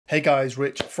Hey guys,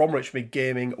 Rich from Richmond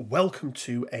Gaming. Welcome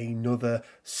to another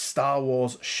Star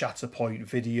Wars Shatterpoint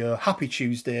video. Happy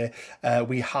Tuesday.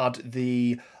 We had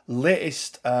the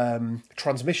latest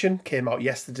transmission, came out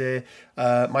yesterday.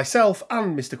 Myself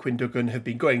and Mr. Quinn Duggan have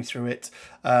been going through it.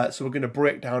 So we're going to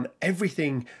break down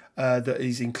everything that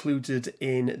is included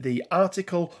in the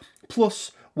article,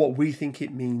 plus what we think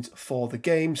it means for the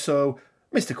game. So,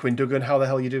 Mr. Quinn Duggan, how the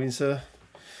hell are you doing, sir?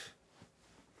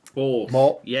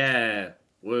 More. Yeah.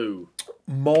 Woo.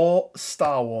 More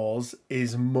Star Wars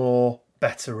is more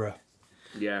betterer.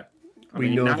 Yeah.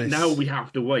 We know this. Now we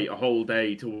have to wait a whole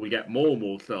day till we get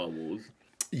more Star Wars.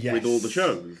 Yes. With all the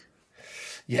shows.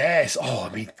 Yes. Oh,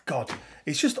 I mean, God.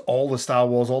 It's just all the Star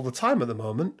Wars all the time at the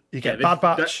moment. You get Bad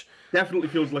Batch. Definitely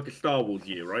feels like a Star Wars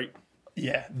year, right?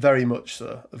 Yeah, very much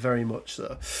so. Very much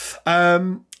so.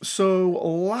 So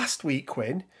last week,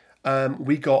 Quinn,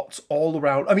 we got all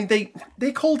around... I mean,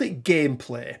 they called it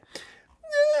gameplay.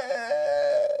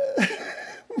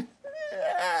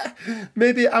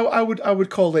 Maybe I would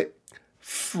call it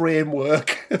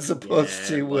framework as opposed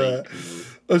to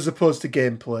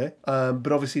gameplay.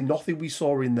 But obviously nothing we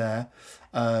saw in there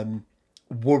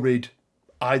worried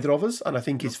either of us, and I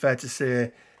think it's fair to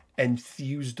say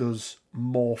enthused us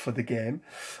more for the game.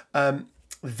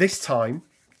 This time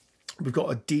we've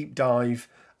got a deep dive,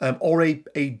 or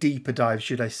a deeper dive,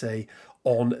 should I say,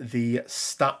 on the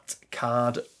stat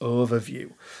card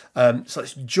overview. So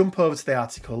let's jump over to the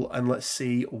article and let's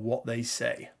see what they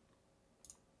say.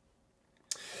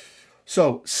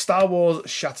 So, Star Wars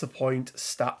Shatterpoint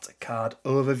stat card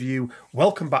overview.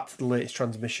 Welcome back to the latest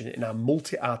transmission in our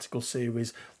multi-article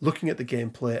series looking at the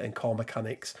gameplay and core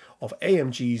mechanics of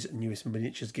AMG's newest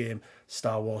miniatures game,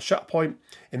 Star Wars Shatterpoint.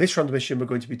 In this transmission, we're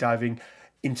going to be diving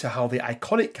into how the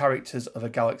iconic characters of a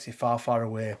galaxy far, far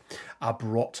away are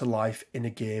brought to life in a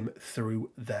game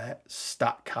through their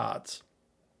stat cards.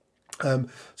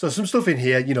 So some stuff in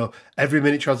here, you know, every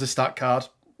miniature has a stat card.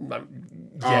 Yeah.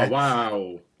 Oh,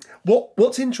 wow.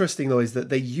 What's interesting, though, is that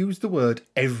they use the word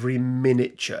every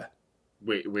miniature.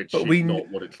 Which is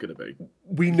not what it's going to be.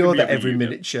 We know that every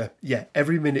miniature,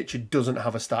 every miniature doesn't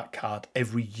have a stat card.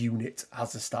 Every unit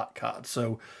has a stat card.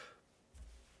 So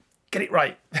get it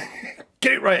right.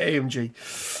 Get it right, AMG.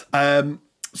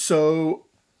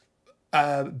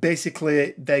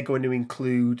 Basically, they're going to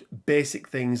include basic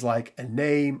things like a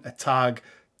name, a tag,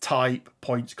 type,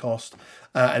 points cost,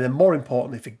 and then more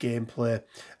importantly for gameplay,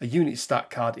 a unit stat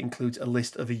card includes a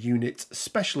list of a unit's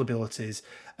special abilities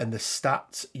and the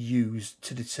stats used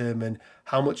to determine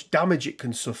how much damage it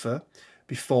can suffer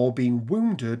before being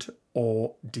wounded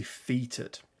or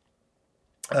defeated.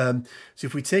 So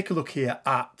if we take a look here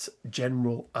at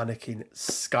General Anakin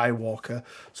Skywalker,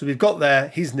 so we've got there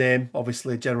his name,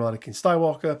 obviously General Anakin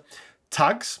Skywalker,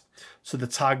 tags. So the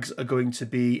tags are going to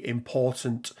be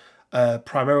important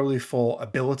primarily for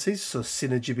abilities, so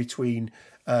synergy between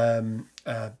the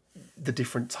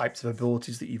different types of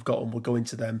abilities that you've got, and we'll go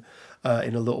into them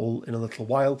in a little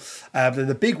while. Then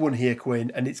the big one here, Quinn,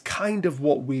 and it's kind of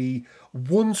what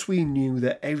once we knew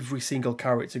that every single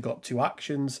character got 2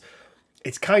 actions,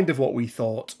 it's kind of what we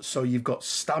thought. So you've got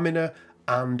stamina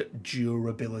and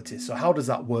durability. So how does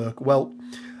that work? Well,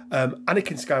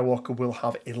 Anakin Skywalker will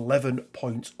have 11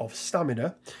 points of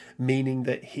stamina, meaning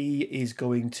that he is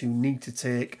going to need to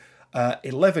take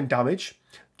 11 damage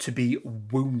to be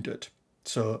wounded.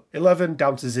 So 11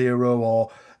 down to 0,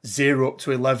 or 0 up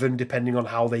to 11, depending on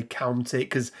how they count it.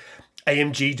 Because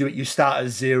AMG do it, you start at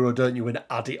 0, don't you, and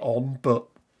add it on. But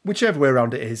whichever way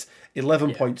around it is,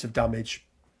 11 points of damage,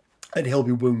 and he'll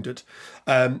be wounded.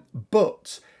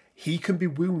 But he can be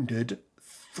wounded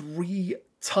 3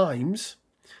 times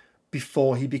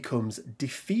before he becomes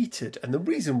defeated. And the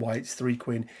reason why it's 3,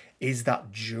 Quinn, is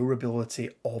that durability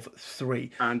of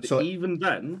 3. And so, even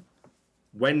then,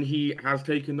 when he has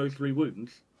taken those 3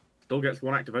 wounds, still gets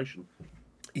 1 activation.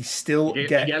 He still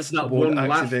gets that one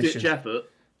last-ditch activation. effort.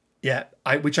 Yeah,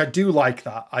 which I do like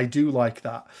that. I do like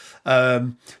that.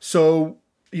 So,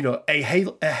 you know, a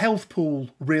health pool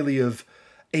really of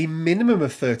a minimum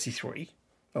of 33.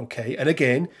 Okay, and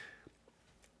again,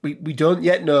 we don't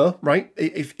yet know, right?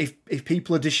 If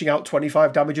people are dishing out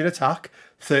 25 damage in attack,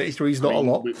 33 is not a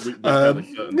lot. We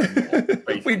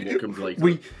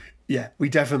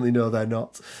definitely know they're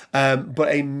not.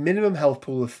 But a minimum health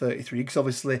pool of 33, because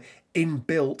obviously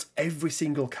inbuilt, every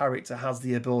single character has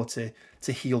the ability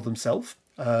to heal themselves.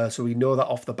 So we know that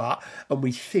off the bat, and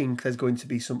we think there's going to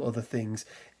be some other things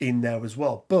in there as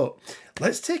well. But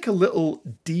let's take a little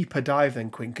deeper dive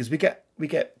then, Quinn, because we get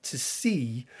to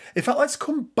see... In fact, let's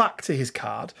come back to his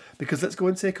card, because let's go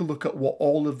and take a look at what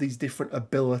all of these different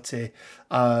ability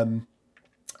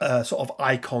sort of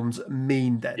icons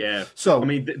mean then. Yeah. So I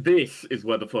mean, this is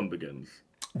where the fun begins.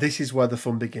 this is where the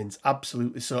fun begins,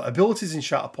 absolutely. So abilities in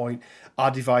Shatterpoint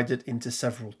are divided into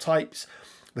several types.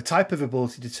 The type of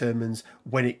ability determines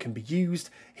when it can be used.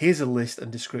 Here's a list and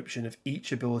description of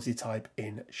each ability type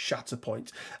in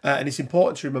Shatterpoint. And it's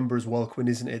important to remember as well, Quinn,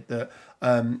 isn't it, that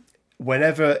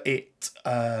whenever it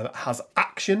has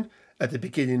action at the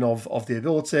beginning of the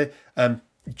ability,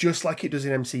 just like it does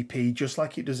in MCP, just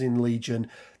like it does in Legion,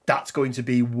 that's going to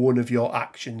be one of your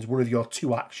actions, one of your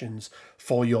 2 actions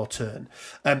for your turn.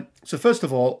 So first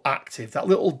of all, active, that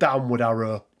little downward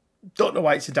arrow. Don't know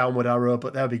why it's a downward arrow,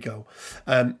 but there we go.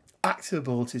 Active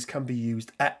abilities can be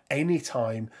used at any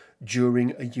time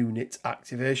during a unit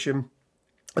activation.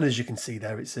 And as you can see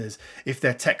there, it says, if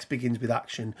their text begins with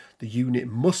action, the unit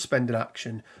must spend an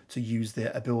action to use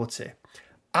their ability.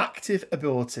 Active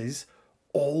abilities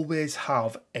always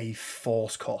have a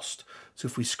force cost. So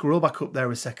if we scroll back up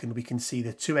there a second, we can see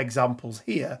the 2 examples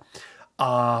here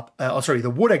are,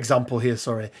 the one example here,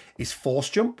 is force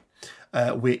jump,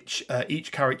 which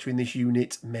each character in this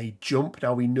unit may jump.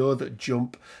 Now we know that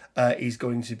jump is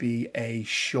going to be a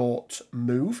short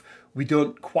move. We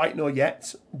don't quite know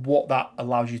yet what that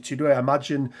allows you to do. I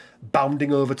imagine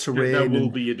bounding over terrain. There will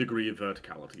be a degree of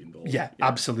verticality involved. Yeah,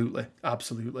 absolutely.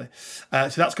 So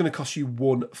that's going to cost you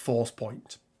 1 force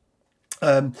point.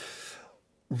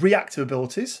 Reactive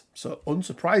abilities, so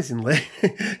unsurprisingly,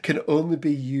 can only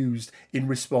be used in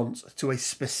response to a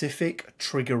specific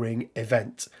triggering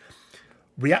event.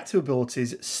 Reactive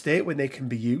abilities state when they can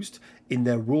be used in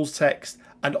their rules text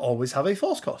and always have a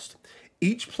force cost.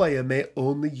 Each player may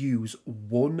only use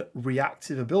 1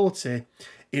 reactive ability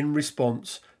in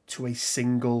response to a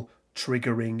single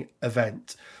triggering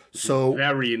event. So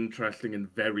very interesting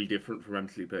and very different from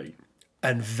MCP.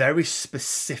 And very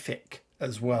specific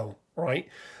as well, right?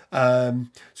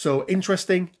 So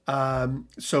interesting.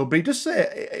 But he does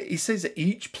say, he says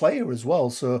each player as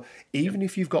well. So even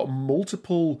if you've got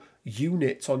multiple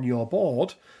units on your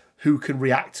board who can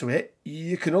react to it,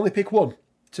 you can only pick 1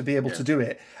 to be able to do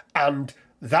it. And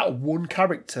that 1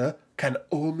 character can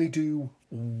only do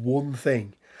 1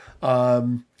 thing.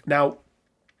 Now,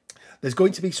 there's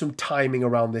going to be some timing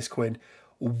around this, Quinn.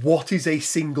 What is a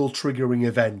single triggering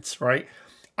event, right?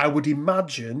 I would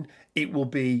imagine it will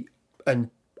be,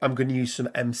 and I'm going to use some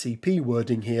MCP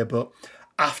wording here, but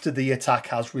after the attack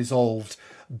has resolved,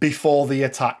 before the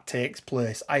attack takes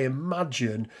place, I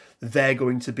imagine they're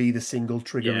going to be the single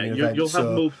triggering event. You'll have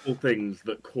multiple things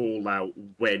that call out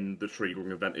when the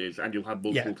triggering event is, and you'll have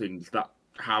multiple things that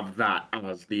have that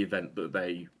as the event that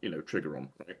they, trigger on.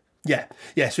 Right?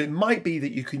 Yeah. So it might be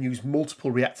that you can use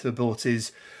multiple reactive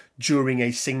abilities during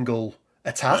a single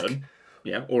attack.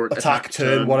 Or attack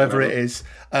turn, whatever it is.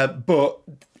 But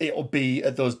it'll be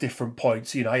at those different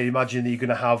points. I imagine that you're going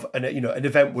to have an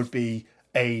event would be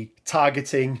a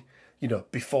targeting,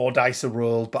 before dice are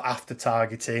rolled, but after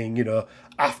targeting,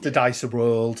 after dice are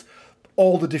rolled,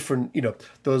 all the different,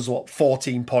 those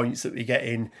 14 points that we get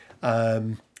in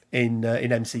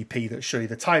MCP that show you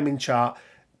the timing chart.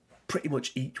 Pretty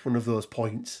much each one of those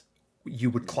points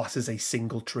you would class as a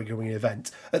single triggering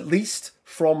event, at least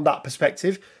from that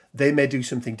perspective. They may do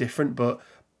something different, but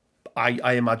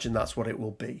I imagine that's what it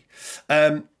will be.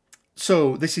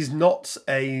 So this is not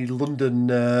a London.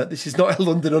 This is not a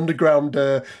London Underground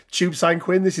tube sign,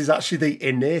 Quinn. This is actually the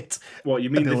innate. What you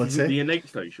mean? Ability. This is the innate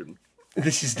station.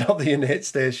 This is not the innate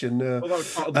station. No. Well, that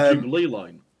was part of the Jubilee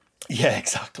line. Yeah,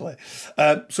 exactly.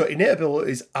 So innate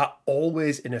abilities are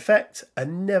always in effect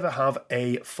and never have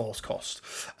a force cost.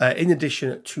 In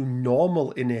addition to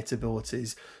normal innate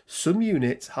abilities, some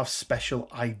units have special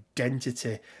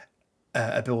identity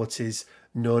abilities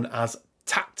known as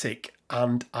tactic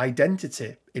and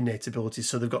identity innate abilities.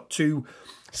 So they've got 2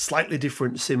 slightly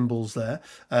different symbols there.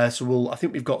 So I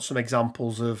think we've got some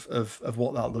examples of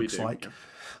what that looks like.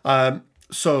 Yeah.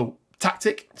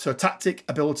 Tactic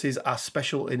abilities are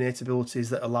special innate abilities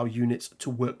that allow units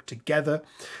to work together.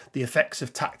 The effects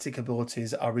of tactic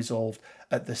abilities are resolved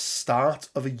at the start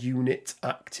of a unit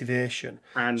activation.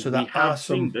 And so we have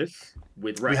seen this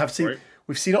with Rex,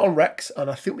 We've seen it on Rex, and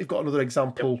I think we've got another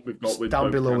example down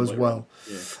below as well.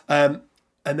 Yeah.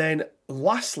 And then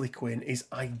lastly, Quinn, is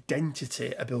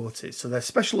identity abilities. So they're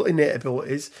special innate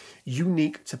abilities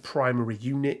unique to primary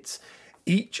units.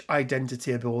 Each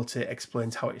identity ability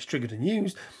explains how it's triggered and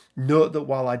used. Note that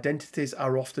while identities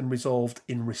are often resolved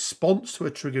in response to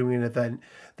a triggering event,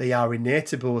 they are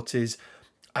innate abilities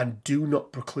and do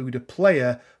not preclude a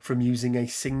player from using a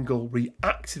single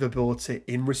reactive ability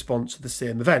in response to the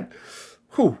same event.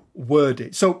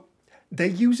 Wordy. So they're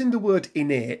using the word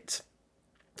innate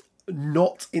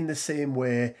not in the same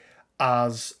way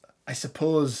as I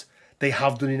suppose they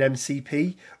have done in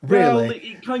MCP. Really, well,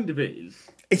 it kind of is.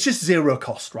 It's just zero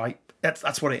cost, right?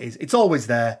 That's what it is. It's always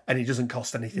there, and it doesn't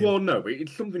cost anything. Well, no,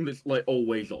 it's something that's like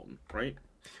always on, right?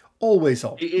 Always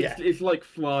on. It's like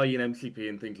Fly in MCP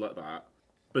and things like that.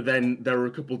 But then there are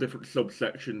a couple different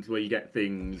subsections where you get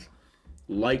things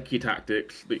like your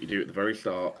tactics that you do at the very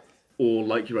start, or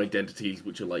like your identities,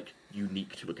 which are like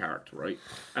unique to a character, right?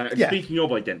 Speaking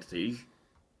of identities,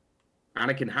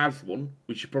 Anakin has one.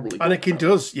 We should probably. Anakin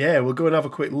does. Yeah, we'll go and have a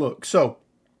quick look. So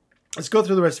let's go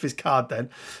through the rest of his card then.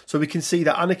 So we can see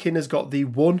that Anakin has got the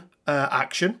one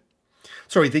action.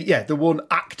 Sorry, the one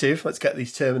active. Let's get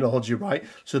these terminology right.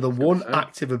 So the one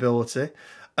active ability.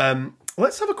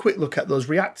 Let's have a quick look at those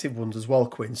reactive ones as well,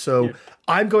 Quinn. So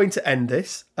I'm going to end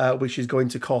this, which is going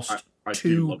to cost I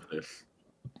two. Do love this.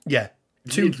 Yeah,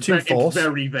 two force. It's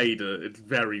very Vader. It's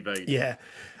very Vader. Yeah.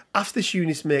 After this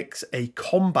unit makes a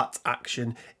combat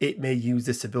action, it may use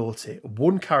this ability.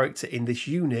 One character in this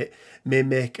unit may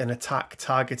make an attack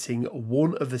targeting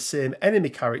one of the same enemy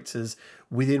characters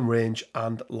within range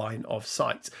and line of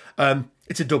sight.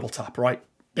 It's a double tap, right?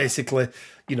 Basically,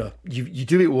 you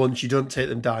do it once, you don't take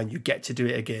them down, you get to do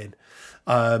it again,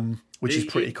 which is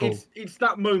pretty cool. It's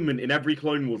that moment in every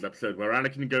Clone Wars episode where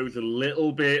Anakin goes a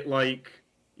little bit like,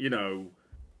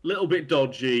 little bit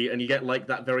dodgy, and you get like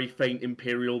that very faint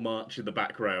Imperial march in the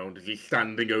background as he's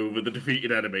standing over the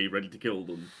defeated enemy, ready to kill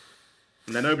them.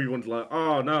 And then Obi-Wan's like,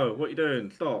 "Oh no, what are you doing?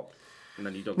 Stop!" And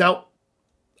then he does. Now,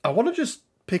 I want to just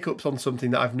pick up on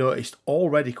something that I've noticed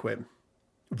already, Quinn.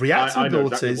 Reactive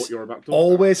abilities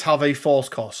always have a force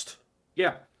cost.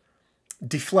 Yeah.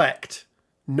 Deflect,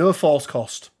 no force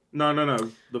cost. No.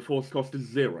 The force cost is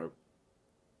 0.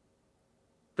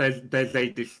 There's a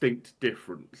distinct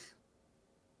difference.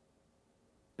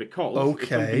 Because if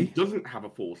something doesn't have a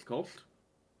force cost,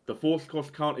 the force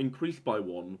cost can't increase by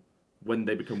 1 when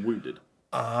they become wounded.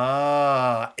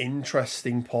 Ah,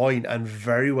 interesting point, and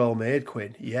very well made,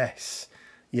 Quinn. Yes.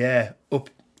 Yeah.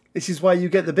 This is why you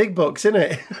get the big bucks, isn't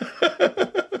it?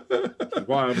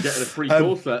 Why I'm getting a free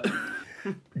core set.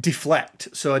 Deflect.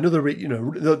 So another,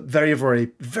 very,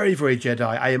 very, very, very Jedi.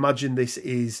 I imagine this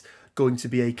is going to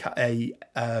be a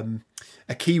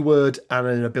keyword and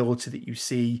an ability that you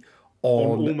see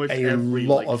on a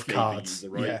lot of cards.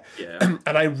 User, right? Yeah.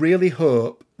 And I really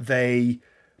hope they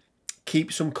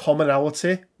keep some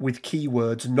commonality with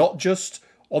keywords, not just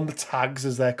on the tags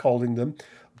as they're calling them,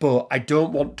 but I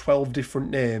don't want 12 different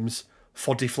names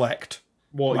for deflect.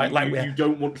 What, right? You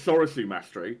don't want Sorosu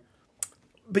Mastery?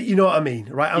 But you know what I mean,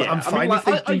 right? I'm fine if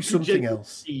they do something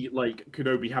else. See, like,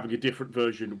 Kenobi having a different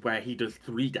version where he does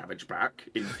 3 damage back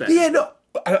instead. Yeah, no,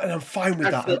 and I'm fine with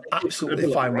that. I'm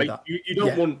absolutely fine with that. You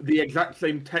don't want the exact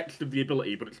same text of the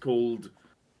ability, but it's called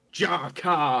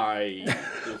Jarkai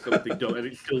or something, and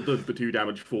it still does the 2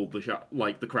 damage for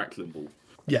the crack symbol.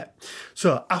 Yeah.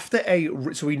 So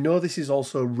so we know this is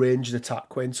also a ranged attack,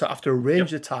 Quinn. So after a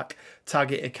ranged attack,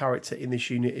 target a character in this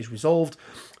unit is resolved.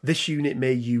 This unit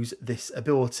may use this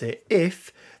ability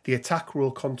if the attack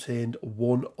roll contained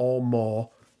 1 or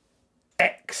more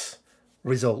X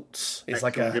results. It's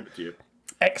like a give it to you.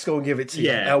 X go and give it to you.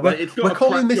 Yeah, it's got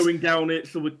calling this going down it,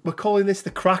 so we're calling this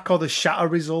the crack or the shatter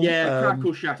result. Yeah, crack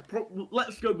or shatter.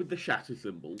 Let's go with the shatter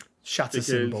symbol. Shatter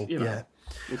symbol. Yeah.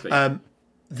 We'll see.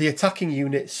 The attacking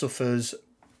unit suffers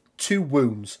 2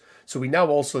 wounds. So we now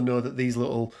also know that these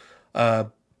little, I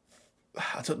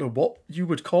don't know what you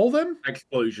would call them.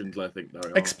 Explosions, I think they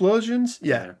are. Explosions,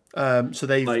 yeah. So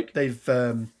they've.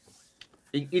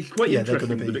 It's quite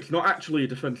interesting that it's not actually a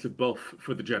defensive buff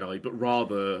for the Jedi, but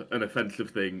rather an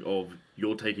offensive thing of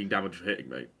you're taking damage for hitting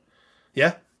me.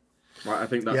 Yeah. Right, I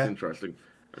think that's interesting.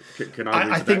 Can I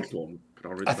read the next one?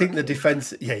 I think the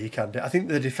defense, you can do. I think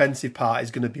the defensive part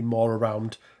is going to be more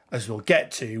around, as we'll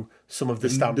get to, some of the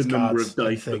stance cards. The number of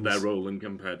dice that they're rolling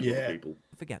compared to other people.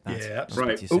 Forget that. Yeah,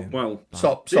 right. Oh, well,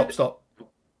 stop.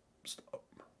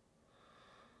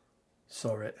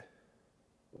 Sorry.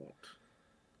 What?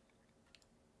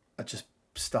 I just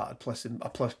started pressing.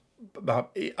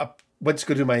 I went to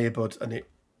go do my earbud and it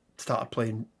started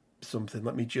playing something.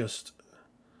 Let me just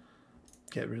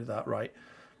get rid of that. Right.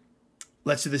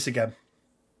 Let's do this again.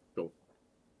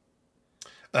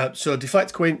 So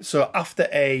deflect, Queen. So after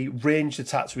a ranged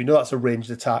attack, so we know that's a ranged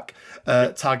attack,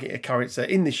 target a character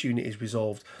in this unit is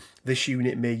resolved. This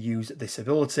unit may use this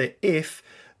ability if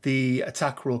the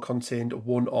attack roll contained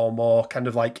 1 or more kind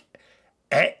of like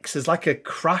X, as like a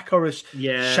crack or a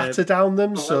shatter down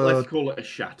them. So let's call it a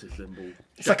shatter symbol.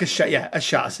 It's like a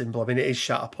shatter symbol. I mean, it is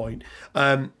Shatterpoint.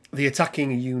 The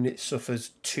attacking unit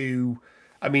suffers 2.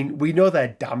 I mean, we know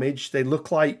they're damaged. They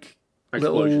look like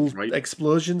Explosions, little right?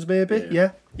 explosions, maybe.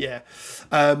 Yeah.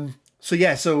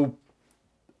 So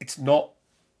it's not,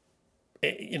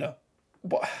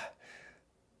 but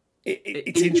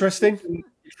it's interesting.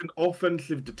 It's an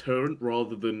offensive deterrent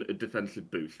rather than a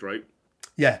defensive boost, right?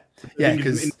 Yeah, I yeah, think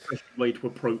it's an because interesting way to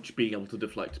approach being able to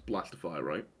deflect blaster fire,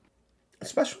 right?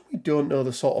 especially when we don't know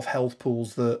the sort of health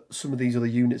pools that some of these other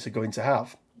units are going to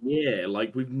have. Yeah,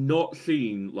 like we've not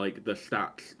seen like the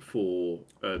stats for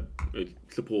a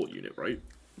support unit, right?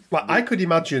 Like I could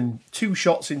imagine 2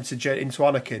 shots into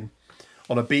Anakin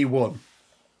on a B1,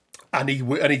 and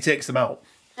he takes them out.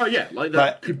 Oh yeah, like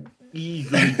that could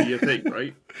easily be a thing,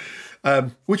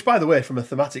 right? Which, by the way, from a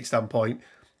thematic standpoint,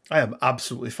 I am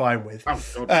absolutely fine with.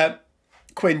 Oh, God.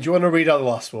 Quinn, do you want to read out the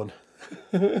last one?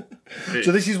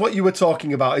 So this is what you were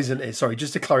talking about, isn't it? Sorry,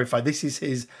 just to clarify, this is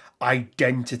his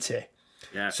identity.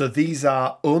 Yeah. So these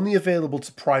are only available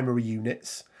to primary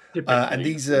units, and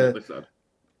these are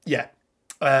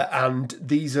and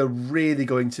these are really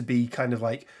going to be kind of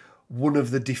like one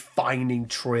of the defining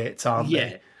traits, aren't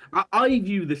they? I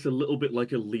view this a little bit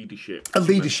like a leadership.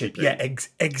 Yeah,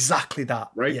 exactly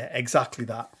that. Right? Yeah, exactly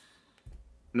that.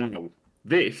 Now,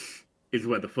 this is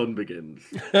where the fun begins.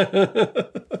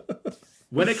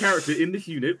 When a character in this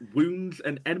unit wounds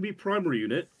an enemy primary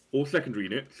unit or secondary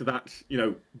unit, so that's,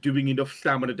 doing enough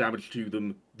stamina damage to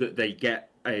them that they get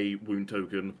a wound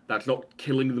token, that's not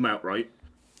killing them outright.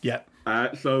 Yeah.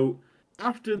 So,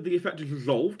 after the effect is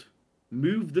resolved,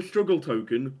 move the struggle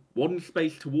token 1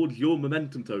 space towards your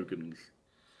momentum tokens.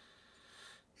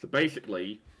 So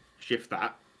basically, shift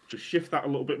that a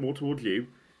little bit more towards you.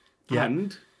 Yeah.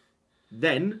 And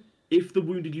then, if the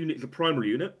wounded unit is a primary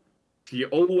unit, so you're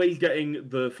always getting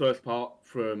the first part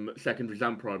from secondaries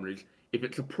and primaries. If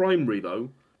it's a primary, though,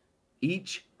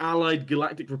 each allied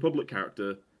Galactic Republic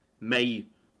character may,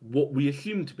 what we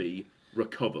assume to be,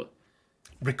 recover.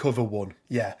 Recover 1,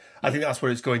 yeah. I think that's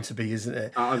what it's going to be, isn't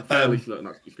it? I'm fairly certain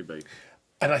that's what it's going to be.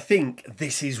 And I think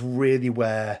this is really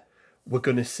where we're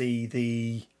going to see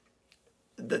the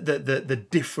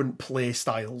different play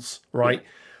styles, right? Yeah.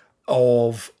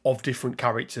 Of different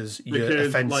characters, your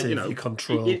offensive, your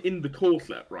control. In the core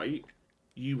set, right,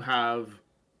 you have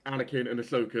Anakin and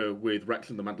Ahsoka with Rex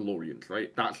and the Mandalorians,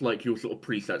 right? That's like your sort of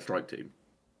preset strike team.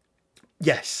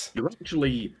 Yes. You're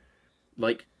actually,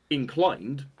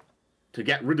 inclined to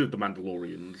get rid of the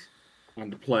Mandalorians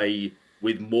and play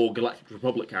with more Galactic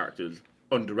Republic characters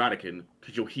under Anakin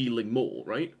because you're healing more,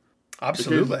 right?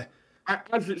 Absolutely. Because,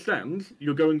 as it stands,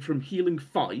 you're going from healing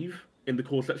 5 in the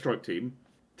core set strike team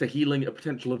to healing a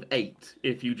potential of 8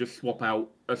 if you just swap out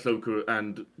Ahsoka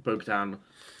and Bo-Katan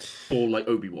for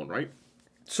Obi-Wan, right?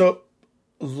 So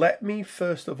let me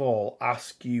first of all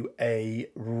ask you a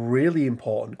really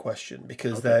important question,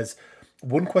 because there's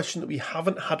one question that we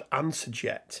haven't had answered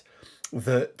yet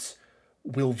that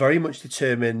will very much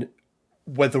determine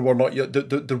whether or not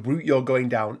the route you're going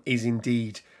down is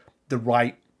indeed the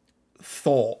right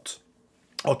thought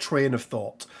or train of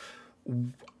thought.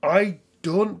 I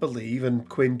don't believe, and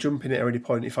Quinn, jump in at any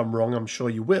point if I'm wrong, I'm sure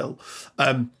you will,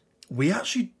 we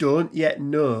actually don't yet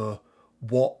know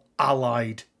what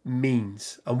allied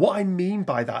means. And what I mean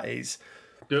by that is...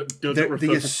 Does it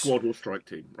refer to squad or strike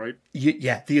team, right?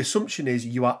 Yeah, the assumption is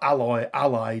you are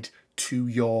allied to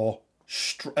your...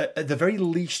 at the very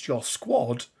least your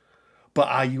squad, but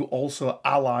are you also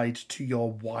allied to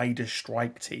your wider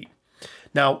strike team?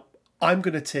 Now, I'm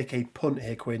going to take a punt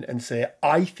here, Quinn, and say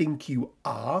I think you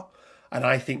are, and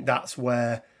I think that's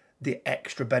where the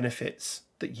extra benefits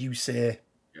that you say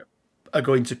are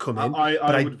going to come in.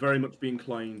 I would very much be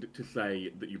inclined to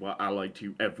say that you are allied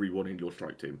to everyone in your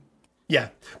strike team. Yeah,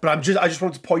 but I just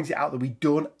want to point it out that we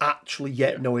don't actually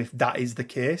yet know if that is the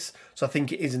case. So I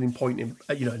think it is an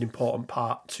important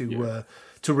part to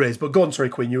raise. But go on, sorry,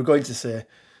 Quinn, you were going to say.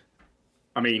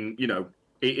 I mean,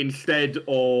 instead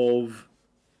of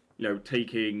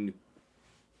taking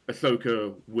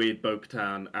Ahsoka with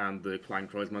Bo-Katan and the Clan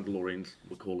Kryze Mandalorians,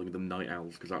 we're calling them Night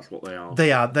Owls because that's what they are.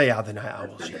 They are the Night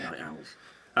Owls. The Night Owls.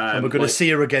 And we're going to see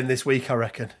her again this week, I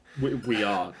reckon. We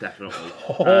are, definitely.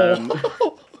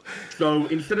 So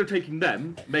instead of taking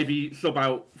them, maybe sub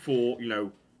out for,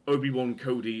 Obi-Wan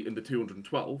Cody in the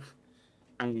 212,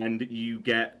 and you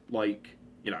get, in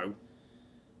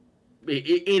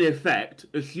effect,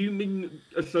 assuming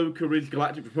Ahsoka is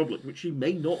Galactic Republic, which she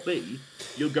may not be,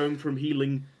 you're going from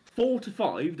healing 4 to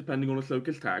 5, depending on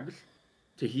Ahsoka's tags,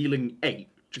 to healing 8.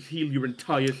 Just heal your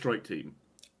entire strike team.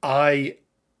 I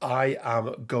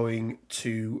am going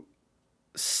to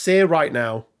say right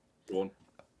now,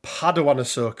 Padawan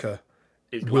Ahsoka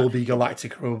will be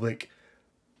Galactic Republic.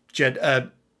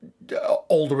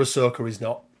 Older Ahsoka is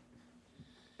not.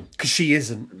 because she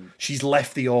isn't. She's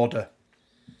left the order.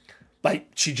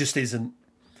 Like, she just isn't.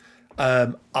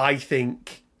 I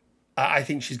think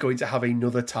she's going to have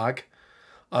another tag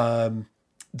that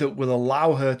will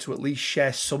allow her to at least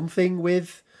share something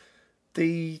with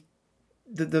the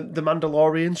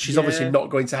Mandalorians. She's obviously not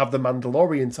going to have the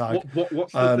Mandalorian tag.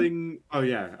 What's the thing? Oh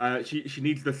yeah, she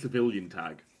needs the civilian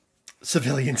tag.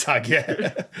 Civilian tag,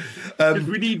 yeah. Because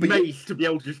we need Mace to be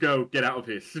able to just go, get out of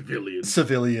here, civilian.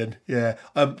 Civilian, yeah.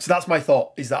 So that's my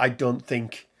thought, is that I don't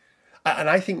think... And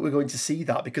I think we're going to see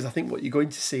that, because I think what you're going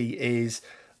to see is...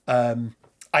 I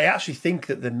actually think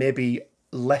that there may be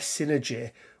less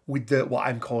synergy with what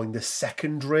I'm calling the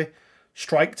secondary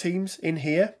strike teams in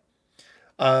here.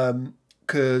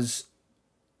 Because...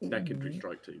 secondary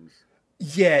strike teams.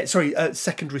 Yeah, sorry,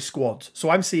 secondary squads. So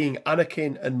I'm seeing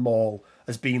Anakin and Maul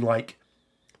as being like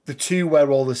the two where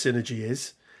all the synergy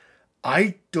is.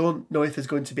 I don't know if there's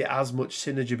going to be as much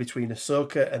synergy between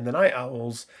Ahsoka and the Night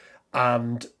Owls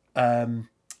and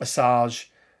Asajj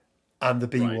and the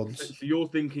B-ones. Right. So you're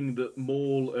thinking that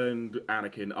Maul and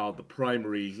Anakin are the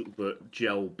primaries that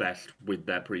gel best with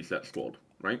their preset squad,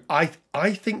 right? I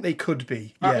think they could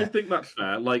be. Yeah. I think that's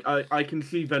fair. Like I can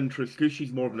see Ventress, because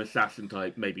she's more of an assassin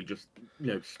type, maybe just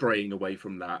straying away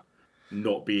from that,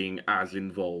 not being as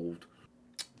involved.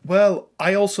 Well,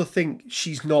 I also think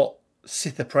she's not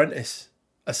Sith Apprentice,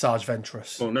 Asajj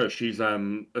Ventress. Oh no, she's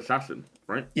assassin,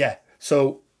 right? Yeah.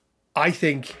 So I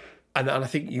think, and I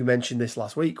think you mentioned this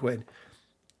last week, when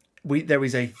there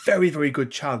is a very, very good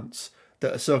chance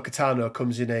that Ahsoka Tano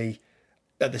comes in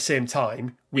at the same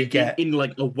time. We get in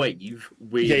like a wave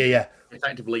with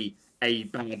effectively a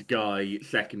bad guy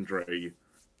secondary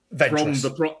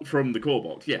Ventress. from the core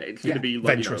box. Yeah, it's going to be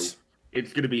like Ventress.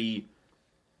 It's going to be.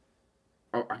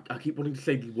 I keep wanting to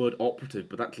say the word operative,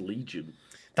 but that's Legion.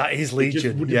 That is Legion. It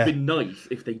just would have been nice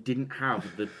if they didn't have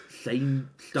the same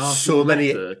starting so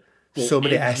many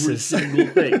every S's. single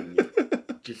thing.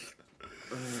 Just.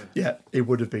 Yeah, it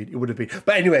would have been. It would have been.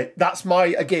 But anyway, that's my...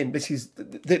 Again, this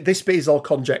bit is all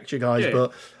conjecture, guys. Yeah.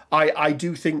 But I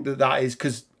do think that is...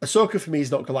 Because Ahsoka, for me, is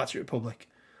not Galactic Republic.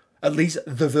 At least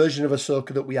the version of Ahsoka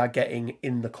that we are getting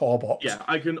in the core box. Yeah,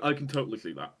 I can totally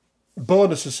see that.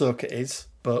 Bonus Ahsoka is,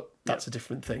 but that's a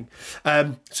different thing.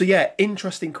 So yeah,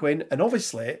 interesting, Quinn. And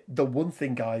obviously, the one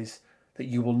thing, guys, that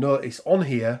you will notice on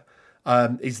here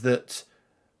is that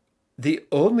the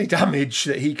only damage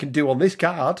that he can do on this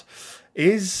card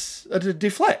is a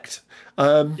deflect.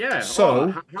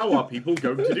 So how are people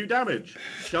going to do damage?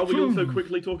 Shall we also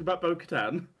quickly talk about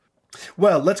Bo-Katan?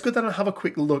 Well, let's go down and have a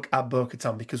quick look at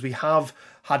Bo-Katan, because we have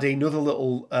had another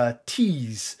little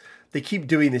tease. They keep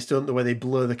doing this, don't they, where they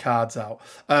blur the cards out.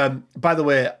 By the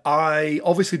way, I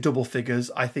obviously double figures.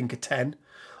 I think a 10,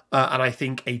 and I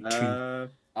think a 2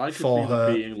 I could for see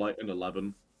her. Being like an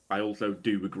 11. I also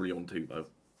do agree on 2, though.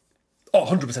 Oh,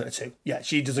 100% a 2. Yeah,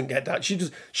 she doesn't get that. She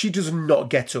does not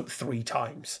get up 3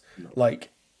 times. No. Like,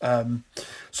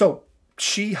 so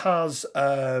she has.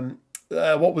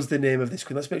 What was the name of this?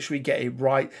 Let's make sure we get it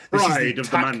right. Pride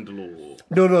of the Mandalore.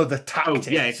 No, the tactic.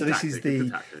 Oh, yeah, so this is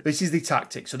the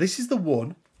tactic. So this is the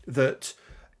one that,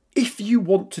 if you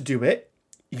want to do it,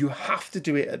 you have to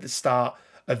do it at the start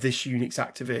of this unit's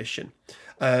activation.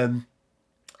 And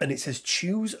it says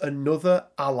choose another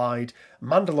allied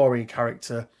Mandalorian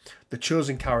character. The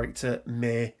chosen character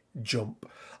may jump.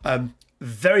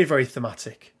 Very, very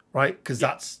thematic. Right, because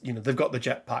that's, they've got the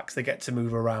jetpacks, they get to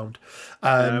move around.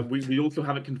 We also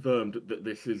haven't confirmed that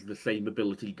this is the same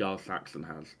ability Gar Saxon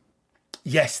has.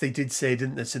 Yes, they did say,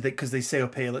 didn't they? So because they say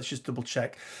up here, let's just double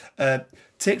check.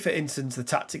 Take for instance the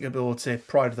tactic ability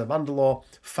Pride of the Mandalore,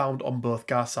 found on both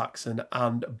Gar Saxon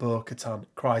and Bo-Katan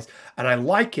Kryze. And I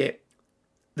like it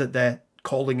that they're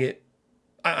calling it.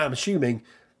 I'm assuming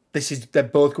they're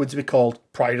both going to be called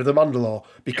Pride of the Mandalore,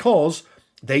 because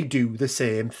they do the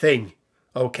same thing.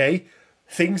 Okay,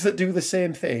 things that do the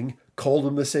same thing, call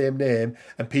them the same name,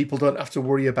 and people don't have to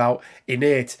worry about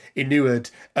innate,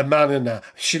 inuad, amanana,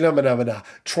 shinamanamana,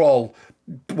 troll,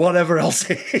 whatever else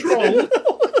it is. Troll?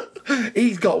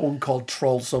 He's got one called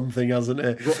Troll something, hasn't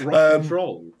he?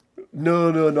 Troll?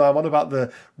 No, I'm on about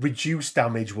the reduced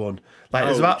damage one. Like,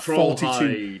 there's about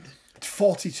 42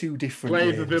 different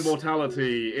Glaive names. of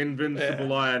Immortality,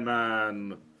 Invincible Iron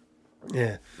Man.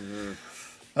 Yeah.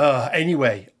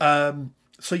 Anyway,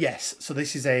 so yes, so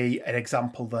this is an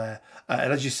example there.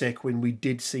 And as you say, Quinn, we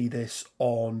did see this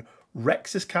on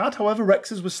Rex's card. However,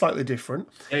 Rex's was slightly different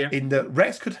in that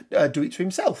Rex could do it to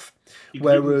himself.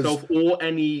 Himself or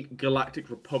any Galactic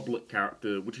Republic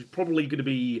character, which is probably going to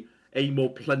be a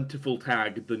more plentiful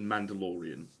tag than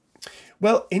Mandalorian.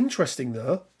 Well, interesting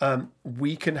though,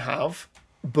 we can have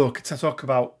Bo-Katan, talk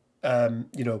about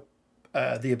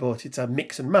the ability to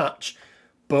mix and match,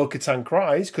 Bo-Katan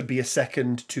Kryze could be a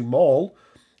second to Maul,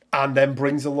 and then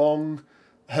brings along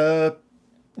her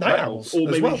Night Owls or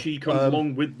as maybe well. she comes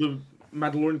along with the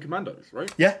Mandalorian commandos,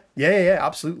 right? Yeah,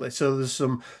 absolutely. So there's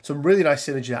some really nice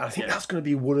synergy there. I think that's going to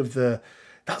be one of the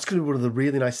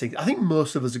really nice things. I think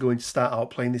most of us are going to start out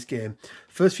playing this game.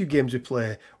 First few games we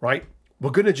play, right?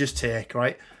 We're going to just take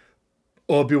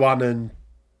Obi-Wan and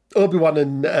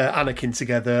Anakin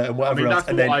together and whatever else.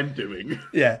 That's what I'm doing.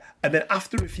 Yeah, and then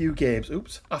after a few games,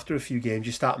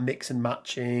 you start mix and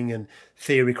matching and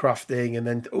theory crafting, and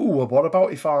then what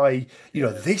about if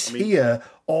here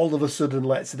all of a sudden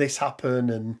lets this happen?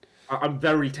 And I'm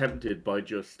very tempted by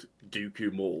just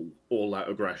Dooku Maul, all out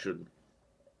aggression.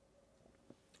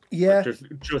 Yeah,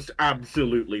 just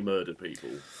absolutely murder people.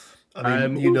 I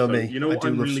mean, you know me. You know what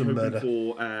I'm really hoping murder.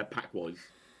 for pack-wise?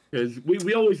 Because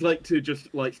we always like to just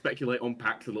speculate on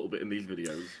packs a little bit in these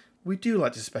videos. We do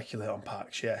like to speculate on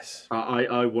packs, yes.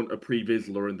 I want a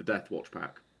pre-Vizsla in the Death Watch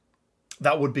pack.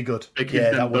 That would be good.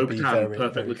 Because that would be very,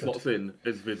 perfectly very slots in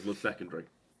as Vizsla's secondary.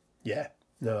 Yeah,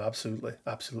 no, absolutely.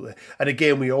 And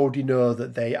again, we already know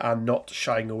that they are not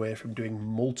shying away from doing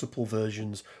multiple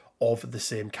versions of the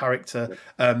same character.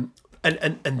 Yeah.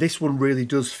 And this one really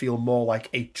does feel more like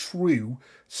a true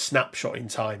snapshot in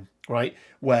time, right?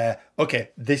 Where, okay,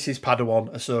 this is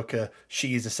Padawan Ahsoka,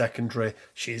 she is a secondary,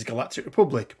 she is Galactic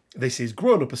Republic. This is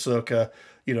grown-up Ahsoka,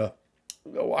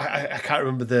 I can't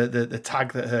remember the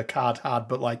tag that her card had,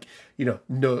 but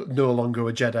no longer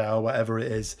a Jedi or whatever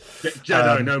it is.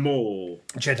 Jedi no more.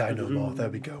 Jedi no more. There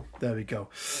we go.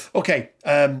 Okay,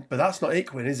 but that's not it,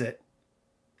 Quinn, is it?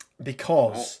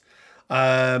 Because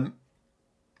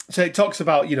so it talks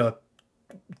about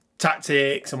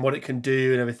tactics and what it can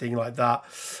do and everything like that.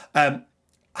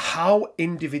 How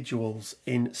individuals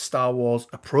in Star Wars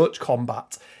approach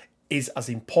combat is as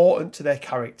important to their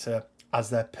character as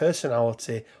their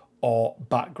personality or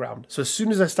background. So as soon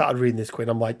as I started reading this, Quinn,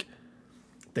 I'm like,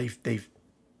 they've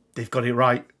got it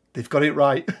right. They've got it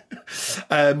right.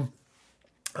 Blah,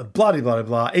 blah, blah,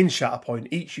 blah. In Shatterpoint,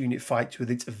 each unit fights with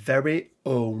its very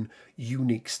own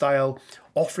unique style,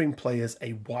 offering players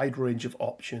a wide range of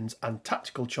options and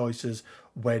tactical choices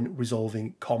when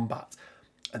resolving combat.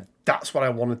 And that's what I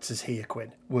wanted to hear,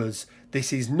 Quinn, was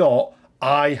this is not,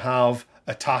 I have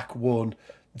attack 1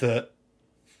 that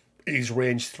is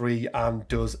range 3 and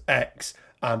does X,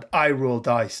 and I roll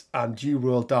dice and you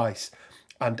roll dice,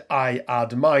 and I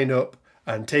add mine up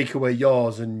and take away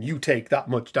yours, and you take that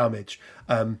much damage.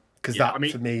 Because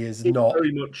for me is it not. It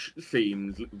very much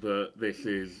seems that this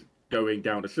is going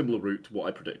down a similar route to what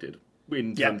I predicted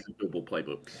in terms of global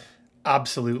playbooks.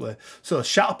 Absolutely. So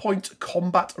Shatterpoint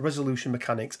combat resolution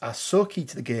mechanics are so key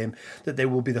to the game that they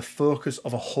will be the focus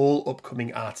of a whole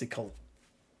upcoming article.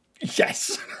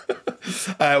 Yes!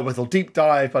 With a deep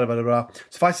dive, blah, blah, blah, blah.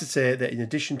 Suffice to say that in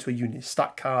addition to a unit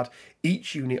stat card,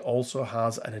 each unit also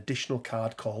has an additional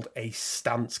card called a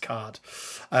stance card.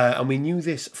 And we knew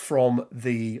this from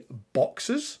the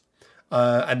boxes.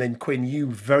 And then, Quinn, you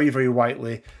very, very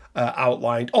rightly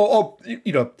outlined,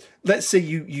 let's say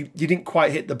you didn't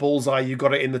quite hit the bullseye, you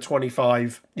got it in the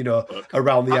 25,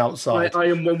 around the outside. I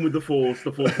am one with the force is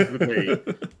with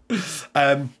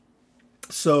me.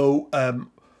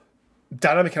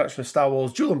 Dynamic action of Star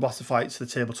Wars, duel and blaster fights to the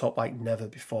tabletop like never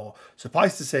before.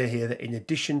 Suffice to say here that in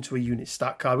addition to a unit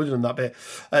stat card, we've done that bit,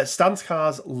 stance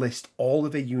cards list all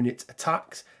of a unit's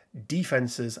attacks,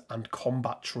 defenses, and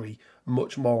combat tree.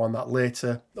 Much more on that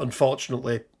later.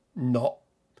 Unfortunately, not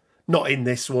in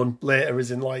this one. Later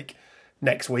is in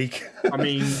next week. I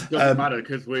mean, doesn't matter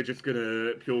because we're just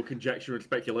gonna pure conjecture and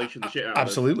speculation the shit out of it.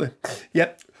 Absolutely.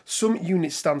 Yep. Some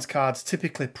unit stance cards,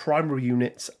 typically primary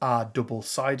units, are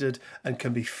double-sided and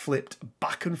can be flipped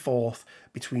back and forth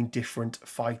between different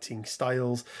fighting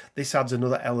styles. This adds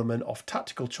another element of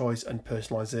tactical choice and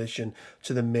personalization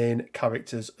to the main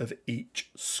characters of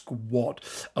each squad.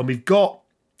 And we've got,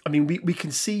 we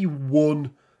can see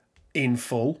one in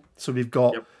full. So we've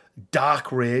got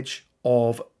Dark Rage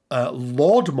of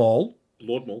Lord Maul.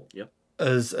 Lord Maul, yeah.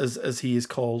 As he is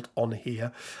called on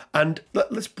here. And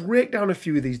let's break down a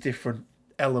few of these different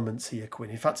elements here, Quinn.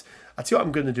 In fact, I tell you what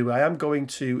I'm going to do. I am going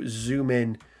to zoom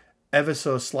in ever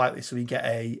so slightly so we get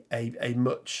a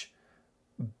much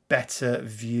better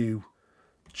view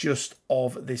just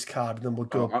of this card, and then we'll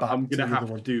go back. I'm going to have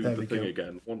to do the thing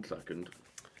again. 1 second.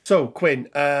 So, Quinn,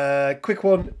 quick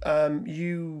one.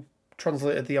 You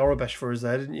translated the Aurebesh for us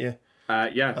there, didn't you?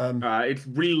 It's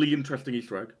really interesting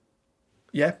Easter egg.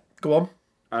 Yeah, go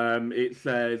on. It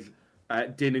says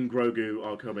Din and Grogu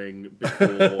are coming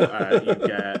before you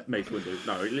get Mace Windu.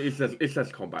 No, it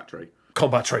says combat tree.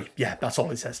 Combat tree. Yeah, that's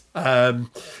all it says.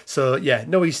 So yeah,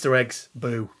 no Easter eggs.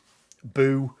 Boo,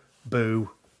 boo,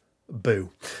 boo, boo.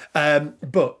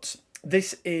 But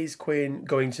this is Quinn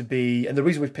going to be, and the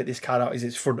reason we've picked this card out is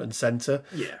it's front and center.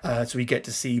 Yeah. So we get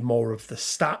to see more of the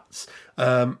stats.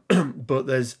 But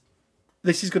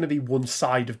this is going to be one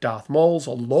side of Darth Maul's,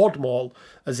 or Lord Maul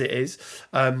as it is.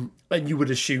 And you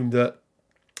would assume that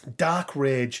Dark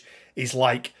Rage is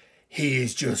like he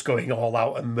is just going all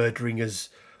out and murdering as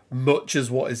much as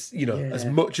as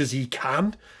much as he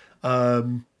can. I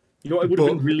would have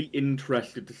been really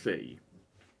interested to see.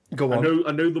 Go on.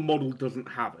 I know the model doesn't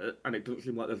have it, and it doesn't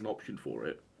seem like there's an option for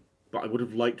it. But I would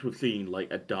have liked to have seen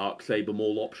like a Dark Saber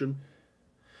Maul option.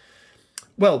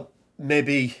 Well,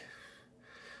 maybe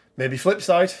flip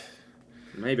side.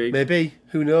 Maybe.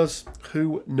 Who knows?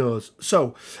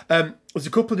 So, there's a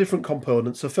couple of different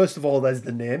components. So first of all, there's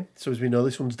the name. So as we know,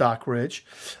 this one's Dark Rage.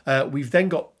 We've then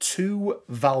got two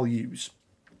values,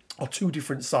 or two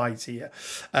different sides here.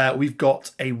 We've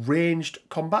got a ranged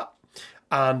combat,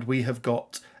 and we have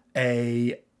got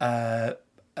a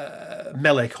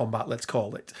melee combat, let's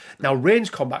call it. Now,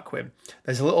 ranged combat, Quinn,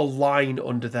 there's a little line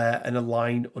under there and a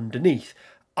line underneath.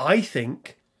 I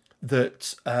think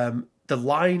that the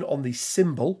line on the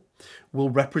symbol will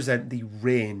represent the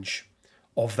range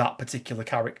of that particular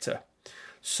character.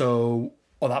 So,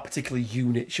 or that particular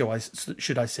unit, should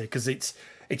I say, because it's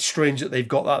strange that they've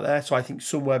got that there. So I think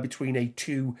somewhere between a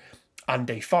 2 and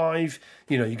a 5,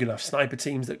 you're going to have sniper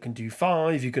teams that can do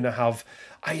 5. You're going to have,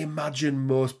 I imagine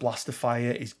most blaster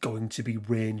fire is going to be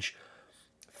range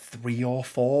 3 or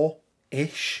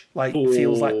 4-ish. Like,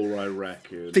 feels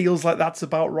like that's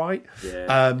about right.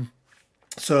 Yeah.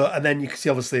 So, and then you can see,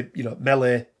 obviously,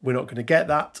 melee, we're not going to get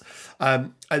that.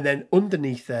 And then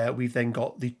underneath there, we've then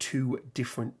got the two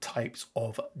different types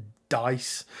of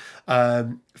dice.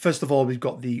 First of all, we've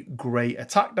got the grey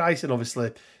attack dice, and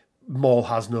obviously Maul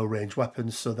has no ranged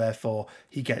weapons, so therefore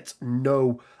he gets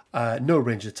no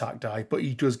ranged attack die, but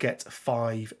he does get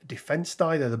 5 defense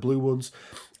die. They're the blue ones.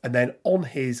 And then on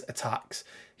his attacks,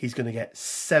 he's going to get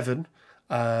 7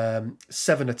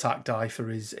 attack die for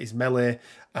his melee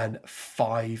and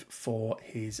 5 for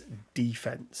his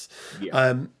defense.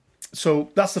 Yeah. So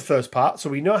that's the first part. So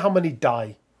we know how many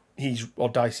dice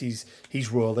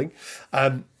he's rolling.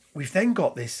 We've then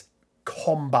got this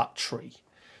combat tree,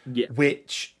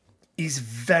 which is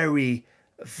very,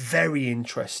 very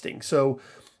interesting. So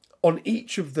on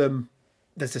each of them,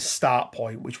 there's a start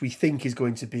point, which we think is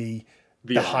going to be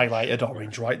the highlighted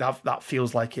orange, right? That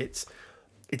feels like it's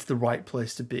the right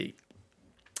place to be.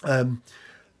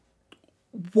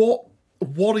 What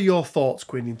are your thoughts,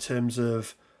 Quinn, in terms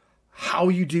of how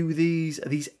you do these? Are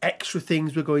these extra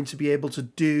things we're going to be able to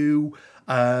do?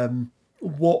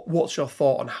 What's your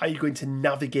thought on how you're going to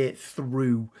navigate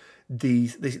through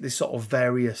this sort of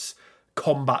various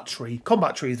combat tree?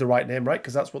 Combat tree is the right name, right?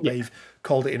 Because that's what they've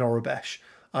called it in Orabesh.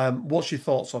 What's your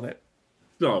thoughts on it?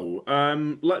 So,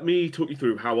 let me talk you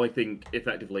through how I think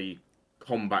effectively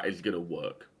combat is going to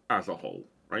work as a whole,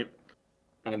 right?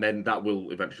 And then that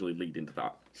will eventually lead into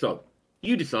that. So,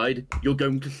 you decide you're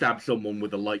going to stab someone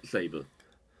with a lightsaber.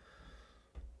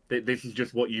 This is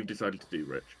just what you've decided to do,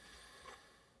 Rich.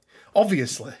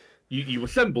 Obviously. You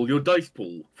assemble your dice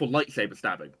pool for lightsaber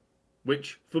stabbing,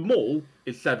 which, for Maul,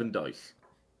 is 7 dice.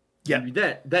 Yeah.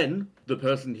 Then, the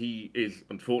person he is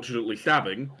unfortunately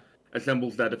stabbing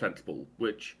assembles their defense pool,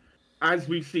 which, as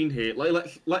we've seen here,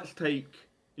 let's take,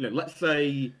 let's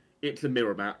say it's a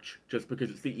mirror match, just because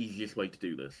it's the easiest way to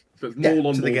do this. So it's Maul on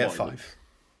Maul. So they get 5.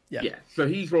 Yeah, so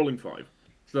he's rolling 5.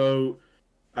 So,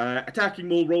 attacking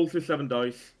Maul rolls his 7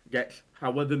 dice, gets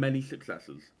however many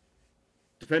successes.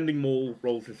 Defending Maul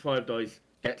rolls his 5 dice,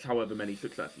 gets however many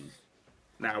successes.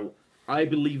 Now, I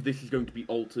believe this is going to be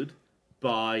altered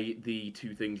by the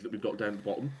 2 things that we've got down at the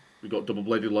bottom. We've got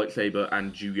double-bladed lightsaber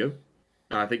and Juyo.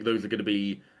 And I think those are going to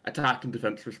be attack and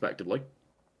defense respectively.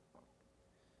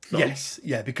 So, yes,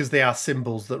 yeah, because they are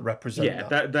symbols that represent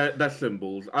that. They're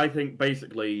symbols. I think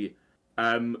basically,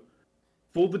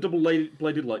 for the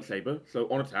double-bladed lightsaber, so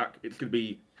on attack, it's going to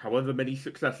be however many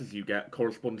successes you get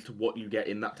corresponds to what you get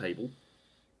in that table.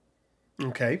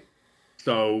 Okay.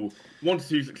 So 1 to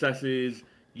 2 successes,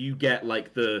 you get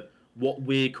like what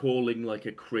we're calling like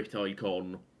a crit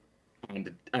icon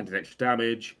and an extra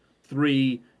damage.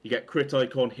 3, you get crit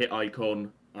icon, hit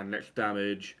icon, and an extra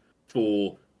damage.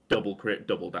 4, double crit,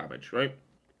 double damage, right?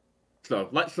 So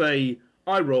let's say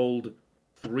I rolled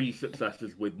 3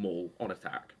 successes with Maul on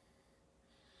attack.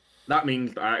 That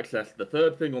means that I access the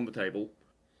 3rd thing on the table,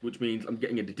 which means I'm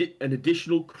getting an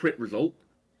additional crit result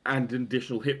and an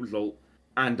additional hit result,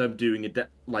 and I'm doing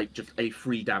just a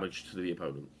free damage to the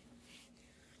opponent.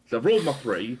 So I've rolled my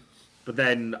 3, but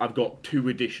then I've got 2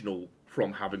 additional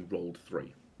from having rolled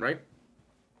 3, right?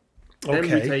 Okay.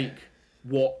 Then we take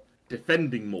what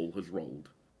defending Maul has rolled,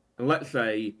 and let's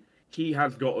say he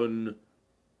has gotten,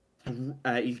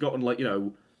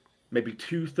 maybe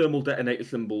 2 thermal detonator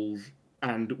symbols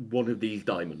and 1 of these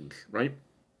diamonds, right?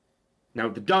 Now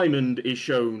the diamond is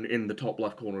shown in the top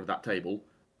left corner of that table.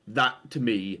 That to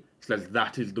me says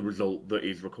that is the result that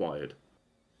is required.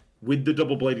 With the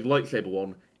double-bladed lightsaber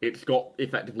one, it's got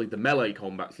effectively the melee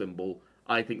combat symbol.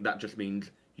 I think that just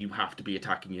means you have to be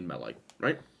attacking in melee,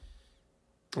 right?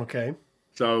 Okay.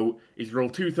 So he's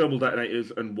rolled 2 thermal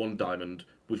detonators and 1 diamond,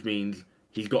 which means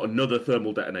he's got another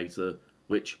thermal detonator,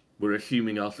 which we're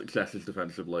assuming are successes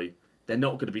defensively. They're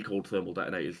not going to be called thermal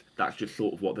detonators. That's just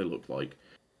sort of what they look like.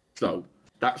 So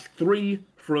that's 3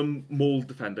 from Maul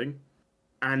defending,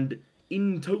 and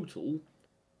in total,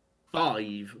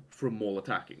 5 from Maul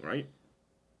attacking, right?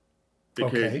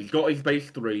 Because he's got his base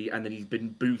 3, and then he's been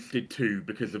boosted 2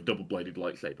 because of double-bladed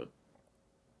lightsaber.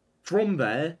 From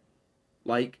there,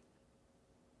 we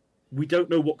don't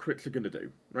know what crits are going to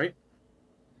do, right?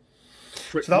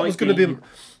 Crits so that was going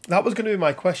to be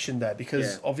my question there,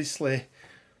 because obviously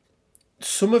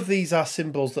some of these are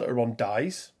symbols that are on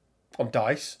dice.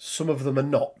 Some of them are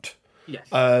not. Yes.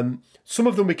 Some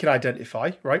of them we can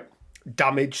identify, right?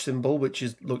 Damage symbol, which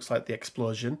looks like the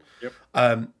explosion. Yep.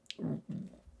 A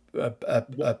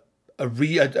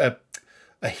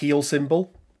heal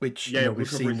symbol, which we've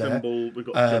seen there. Symbol, we've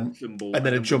got a jump symbol, and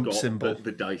then a jump symbol.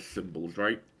 The dice symbols,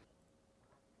 right?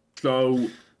 So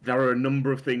there are a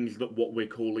number of things that what we're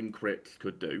calling crits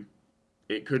could do.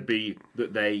 It could be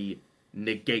that they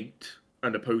negate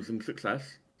an opposing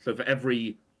success. So for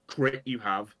every crit you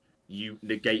have, you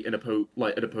negate an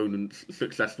opponent's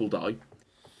successful die.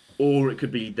 Or it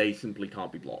could be they simply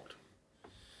can't be blocked.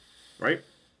 Right?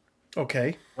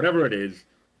 Okay. Whatever it is,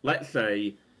 let's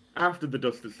say after the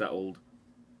dust has settled,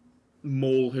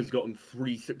 Maul has gotten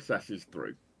 3 successes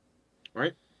through.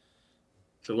 Right?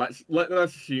 So let's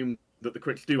assume that the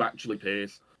crits do actually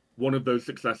pierce. One of those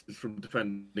successes from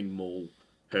defending Maul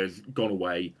has gone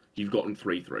away. You've gotten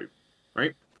 3 through.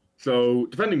 Right? So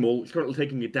defending Maul is currently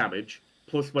taking a damage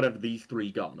plus whatever these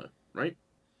 3 garner. Right?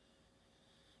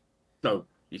 So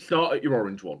you start at your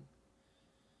orange one.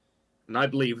 And I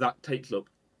believe that takes up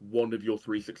 1 of your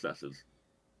 3 successes.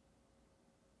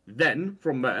 Then,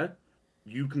 from there,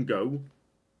 you can go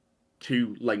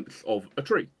 2 lengths of a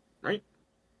tree, right?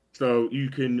 So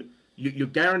you're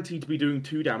guaranteed to be doing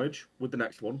 2 damage with the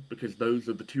next one, because those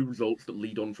are the 2 results that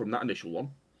lead on from that initial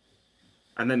one.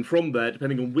 And then from there,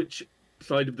 depending on which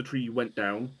side of the tree you went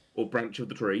down, or branch of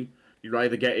the tree, you're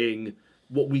either getting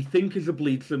what we think is a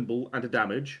bleed symbol and a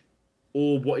damage,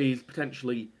 or what is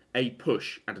potentially a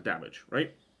push and a damage,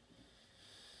 right?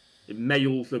 It may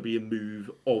also be a move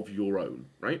of your own,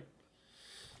 right?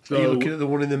 So you're looking at the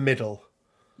one in the middle.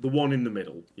 The one in the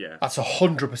middle, yeah. That's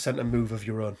 100% a move of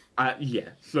your own. Yeah.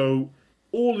 So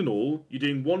all in all, you're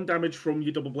doing 1 damage from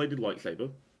your double-bladed lightsaber,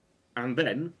 and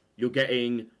then you're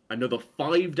getting another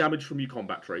 5 damage from your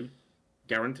combat tree,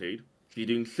 guaranteed. So you're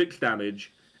doing 6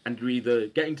 damage, and you're either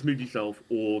getting to move yourself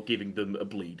or giving them a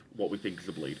bleed, what we think is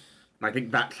a bleed. And I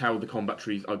think that's how the combat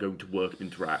trees are going to work and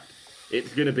interact.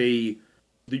 It's going to be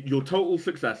your total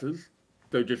successes,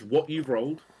 so just what you've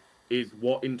rolled, is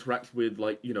what interacts with,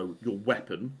 your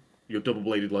weapon, your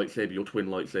double-bladed lightsaber, your twin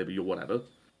lightsaber, your whatever.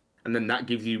 And then that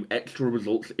gives you extra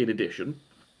results in addition.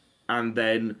 And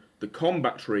then the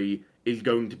combat tree is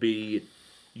going to be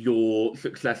your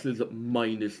successes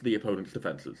minus the opponent's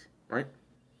defenses, right?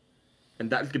 And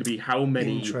that's going to be how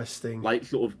many, interesting,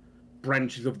 sort of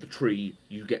branches of the tree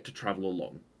you get to travel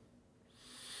along.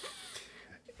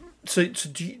 So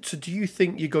do you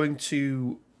think you're going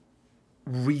to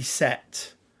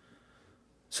reset?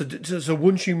 So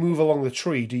once you move along the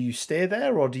tree, do you stay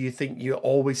there, or do you think you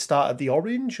always start at the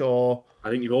orange, or? I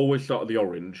think you always start at the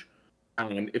orange,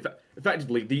 and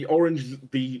effectively the orange is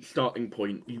the starting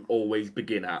point you always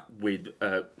begin at with,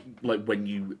 when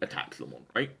you attack someone,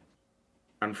 right?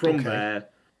 And from there,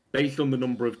 based on the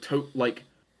number of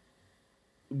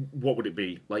what would it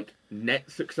be? Net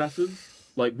successes?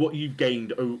 What you've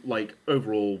gained,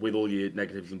 overall with all your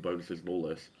negatives and bonuses and all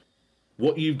this.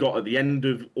 What you've got at the end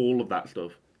of all of that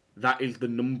stuff, that is the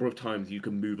number of times you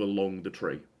can move along the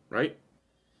tree, right?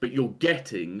 But you're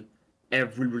getting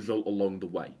every result along the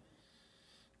way.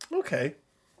 Okay.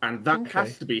 And that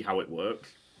has to be how it works,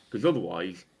 because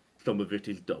otherwise, some of it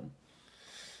is dumb.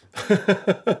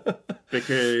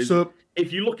 Because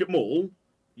if you look at Maul,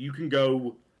 you can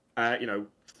go,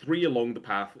 3 along the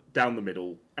path, down the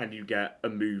middle, and you get a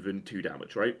move and 2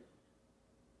 damage, right?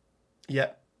 Yeah.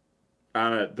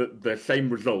 The same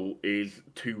result is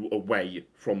 2 away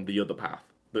from the other path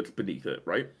that's beneath it,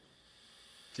 right?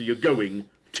 So you're going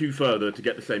 2 further to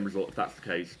get the same result if that's the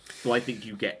case. So I think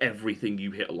you get everything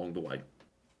you hit along the way.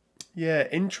 Yeah,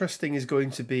 interesting is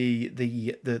going to be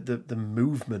the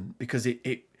movement, because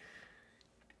it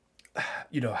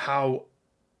you know how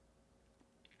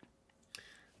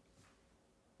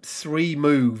 3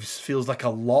 moves feels like a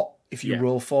lot if you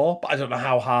roll 4, but I don't know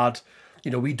how hard. You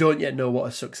know, we don't yet know what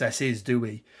a success is, do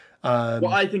we? Well,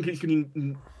 I think it's going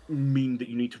to mean that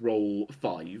you need to roll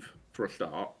 5 for a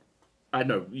start.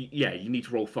 No, yeah, you need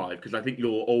to roll 5, because I think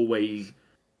you're always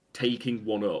taking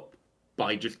 1 up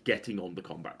by just getting on the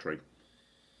combat tree.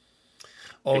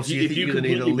 Oh, so you think you're going to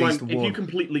need at least 1? If you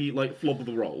completely like flub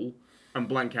the roll and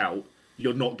blank out,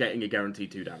 you're not getting a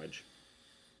guaranteed 2 damage.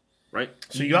 Right?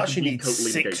 So you actually need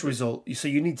 6 results. So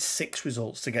you need 6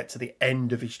 results to get to the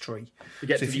end of his tree. To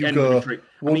get so to if the you end go of the tree.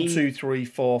 1, 2, 3,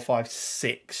 4, 5,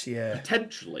 6, yeah.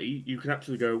 Potentially, you can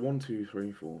actually go 1, 2,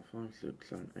 3, 4, 5, 6,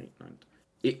 7, 8, 9.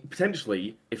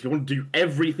 Potentially, if you want to do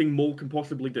everything Maul can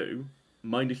possibly do,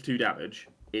 minus 2 damage,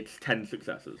 it's 10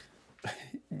 successes.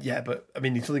 Yeah, but I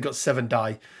mean, he's only got 7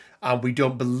 die, and we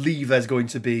don't believe there's going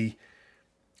to be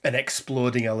an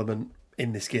exploding element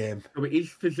in this game. So it is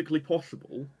physically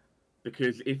possible,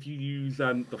 because if you use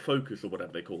the focus or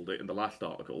whatever they called it in the last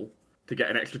article to get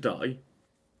an extra die,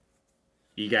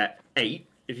 you get 8.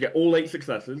 If you get all 8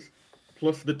 successes,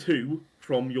 plus the 2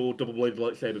 from your double-bladed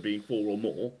lightsaber being 4 or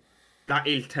more, that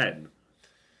is 10.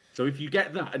 So if you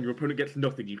get that and your opponent gets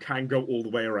nothing, you can go all the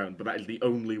way around, but that is the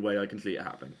only way I can see it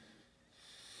happen.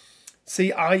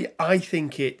 See, I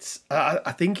think it's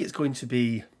going to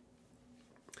be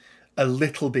a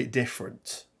little bit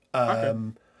different.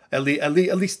 Okay. At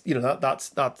least you know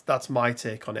that's my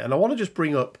take on it. And I want to just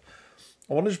bring up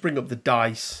the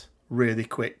dice really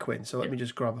quick, Quinn. So let me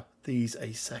just grab these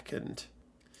a second.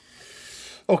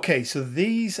 Okay, so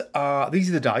these are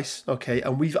the dice. Okay,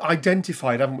 and we've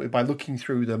identified, haven't we, by looking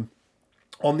through them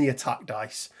on the attack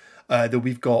dice, that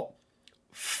we've got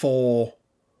 4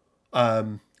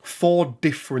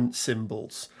 different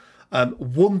symbols.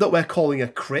 One that we're calling a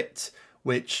crit,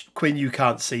 which, Quinn, you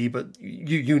can't see, but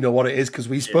you know what it is because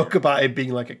we spoke about it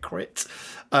being like a crit.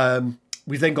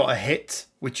 We've then got a hit,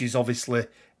 which is obviously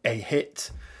a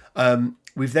hit.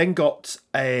 We've then got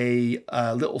a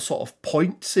little sort of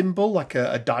point symbol, like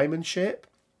a diamond shape.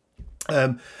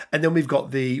 And then we've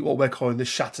got what we're calling the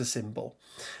shatter symbol.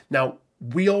 Now,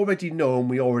 we already know and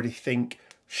we already think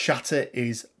shatter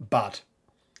is bad.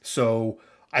 So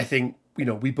I think, you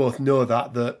know, we both know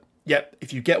that yep,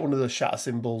 if you get one of those shatter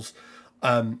symbols,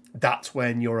 that's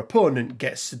when your opponent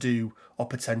gets to do, or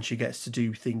potentially gets to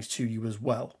do, things to you as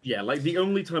well. Yeah, like the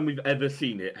only time we've ever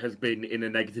seen it has been in a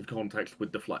negative context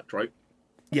with deflect, right?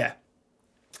 Yeah.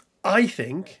 I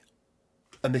think,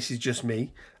 and this is just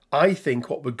me, I think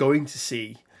what we're going to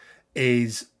see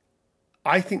is,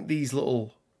 I think these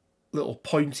little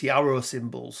pointy arrow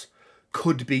symbols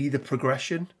could be the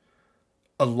progression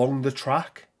along the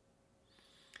track.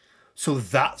 So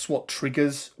that's what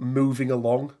triggers moving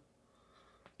along.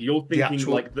 You're thinking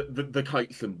like the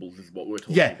kite symbols is what we're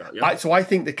talking about, yeah? So I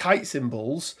think the kite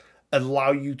symbols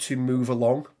allow you to move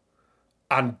along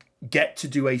and get to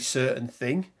do a certain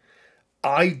thing.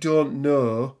 I don't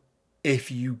know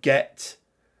if you get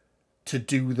to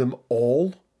do them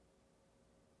all.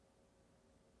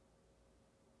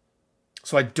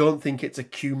 So I don't think it's a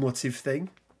cumulative thing.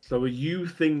 So are you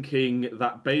thinking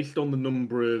that based on the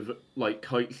number of like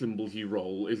kite symbols you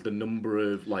roll is the number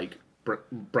of like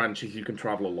branches you can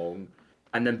travel along,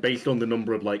 and then based on the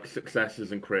number of like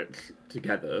successes and crits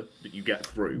together that you get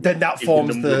through, then that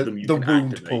forms the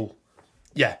wound pool.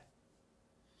 Yeah.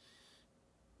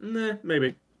 Nah,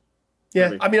 maybe. Yeah,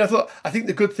 maybe. I mean, I think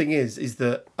the good thing is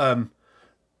that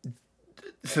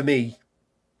for me,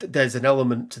 there's an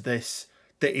element to this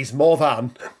that is more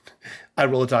than I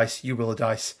roll a dice, you roll a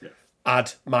dice,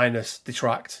 add, minus,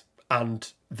 detract, and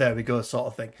there we go, sort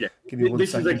of thing. Yeah, give me 1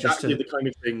 this second. Is exactly the kind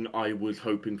of thing I was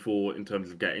hoping for in terms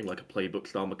of getting like a playbook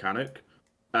style mechanic.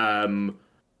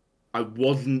 I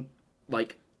wasn't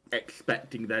like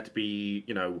expecting there to be,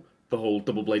 you know, the whole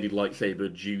double-bladed lightsaber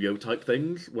Juyo type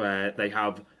things where they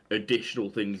have additional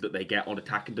things that they get on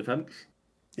attack and defense.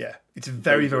 Yeah, it's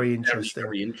very, very interesting.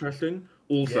 Very interesting.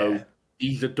 Also,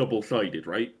 these are double-sided,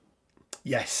 right?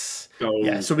 Yes.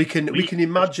 So we can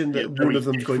imagine that one of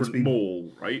them's going to be more,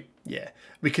 right? Yeah,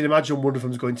 we can imagine one of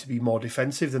them's going to be more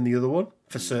defensive than the other one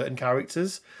for certain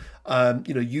characters.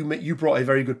 You know, you brought a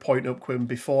very good point up, Quinn,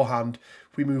 beforehand.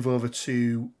 If we move over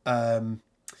to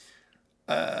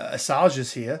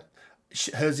Asaja's here.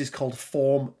 Hers is called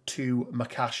Form 2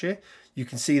 Makashi. You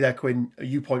can see there, Quinn,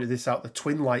 you pointed this out, the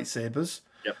twin lightsabers.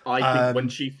 Yep, I think when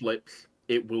she flips,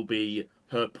 it will be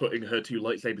her putting her two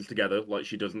lightsabers together like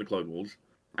she does in the Clone Wars,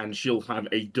 and she'll have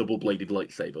a double-bladed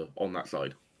lightsaber on that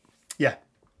side. Yeah.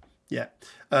 Yeah.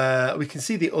 We can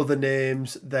see the other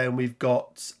names. Then we've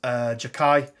got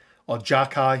Jakai or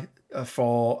Jakai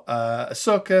for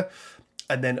Ahsoka,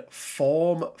 and then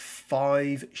Form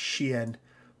 5 Shien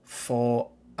for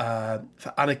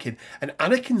Anakin. And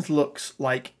Anakin's looks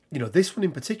like, you know, this one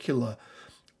in particular,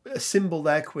 a symbol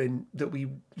there, Quinn, that we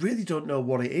really don't know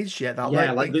what it is yet. That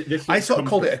this I sort of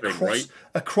called it thing,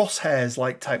 a crosshairs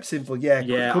like type symbol.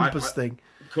 Yeah, compass thing.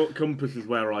 Compass is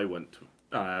where I went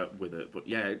with it, but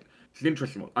yeah, it's an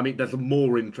interesting one. I mean, there's a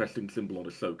more interesting symbol on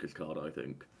Ahsoka's card, I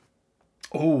think.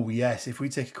 Oh yes, if we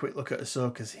take a quick look at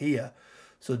Ahsoka's here,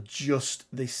 so just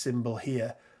this symbol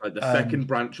here, like the second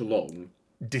branch along,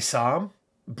 disarm,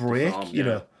 break, disarm, you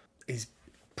know, is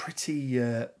pretty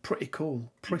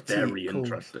cool. Very cool,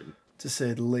 interesting, to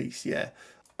say the least. Yeah,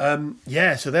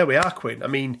 So there we are, Quinn. I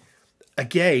mean,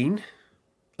 again,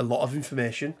 a lot of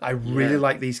information. I really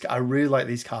like these. I really like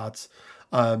these cards.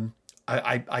 I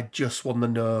just want to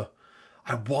know.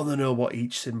 I want to know what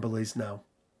each symbol is now,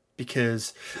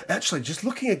 because actually, just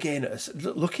looking again at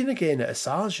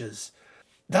Asaja's,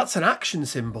 that's an action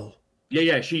symbol.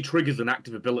 Yeah. She triggers an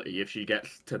active ability if she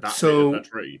gets to that bit of the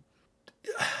tree.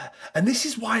 And this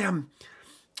is why I'm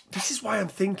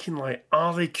thinking, like,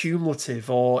 are they cumulative,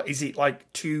 or is it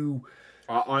like two?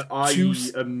 I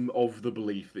am of the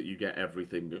belief that you get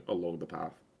everything along the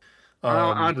path.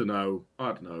 I don't know.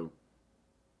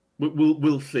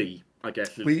 We'll see. I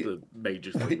guess is the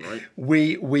major thing, right?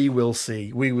 We will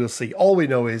see. We will see. All we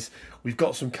know is we've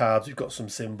got some cards, we've got some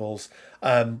symbols.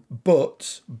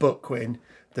 But Quinn,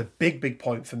 the big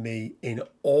point for me in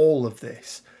all of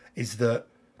this is that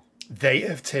they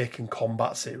have taken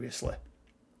combat seriously.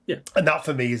 Yeah, and that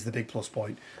for me is the big plus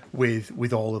point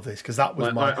with all of this, because that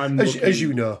was as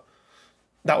you know,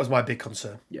 that was my big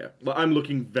concern. Yeah, well, I'm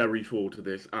looking very forward to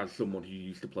this as someone who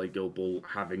used to play Guild Ball.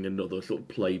 Having another sort of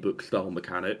playbook style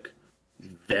mechanic is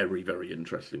very, very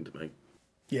interesting to me.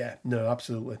 Yeah, no,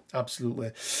 absolutely.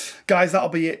 Guys, that'll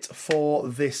be it for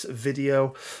this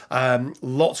video.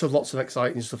 Lots of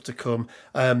exciting stuff to come.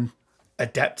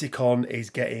 Adepticon is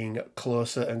getting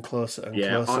closer and closer and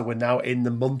closer. We're now in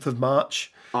the month of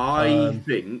March. I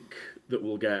think that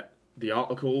we'll get the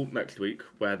article next week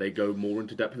where they go more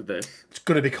into depth with this. It's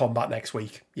going to be combat next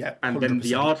week. Yeah, and 100%. Then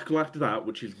the article after that,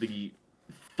 which is the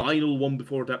final one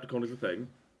before Adepticon is a thing.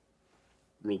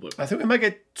 Rulebook. I think we might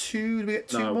get two. Do we get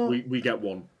two more? We get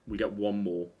one. We get one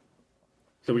more.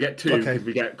 So we get two. Okay.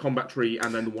 We get combat tree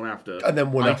and then the one after. And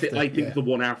then one after. I think the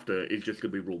one after is just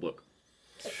going to be rulebook.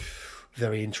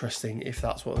 Very interesting if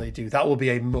that's what they do. That will be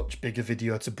a much bigger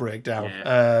video to break down.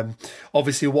 Yeah.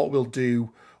 Obviously, what we'll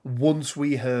do once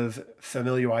we have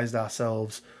familiarized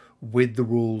ourselves with the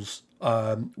rules,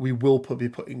 we will be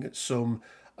putting some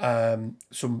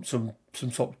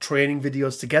sort of training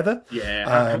videos together.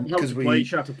 Yeah, because we play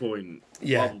Shatterpoint.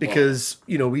 Yeah, because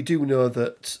you know we do know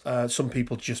that some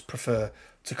people just prefer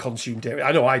to consume data.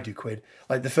 I know I do, Quinn.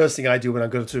 Like the first thing I do when I'm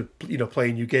going to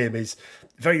play a new game is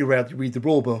very rarely read the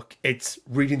rulebook. It's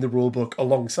reading the rulebook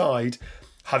alongside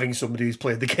having somebody who's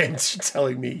played the game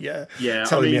telling me me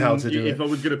how to do it. If I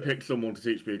was going to pick someone to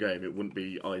teach me a game, it wouldn't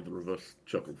be either of us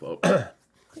Chucklefolk.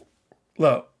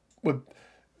 Look, we're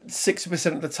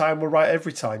 60% of the time we're right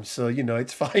every time, so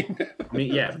it's fine. I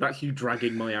mean, yeah, that's you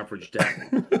dragging my average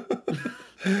down.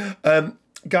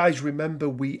 Guys, remember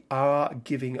we are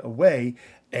giving away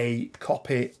a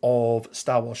copy of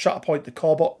Star Wars Shatterpoint, the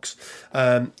core box.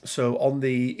 So on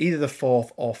either the 4th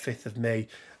or 5th of May,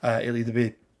 it'll either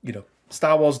be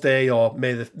Star Wars Day or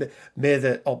May the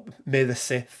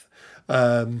 6th.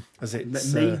 As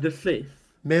it's May the 5th.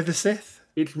 May the 6th.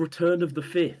 It's Return of the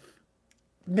 5th.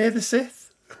 May the 6th.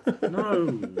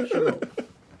 No, shut up.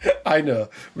 I know,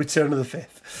 Return of the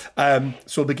 5th.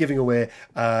 So we'll be giving away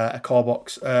a core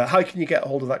box. How can you get a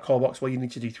hold of that core box? Well, you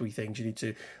need to do 3 things. You need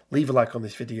to leave a like on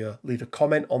this video, leave a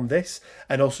comment on this,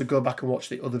 and also go back and watch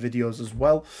the other videos as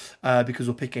well, because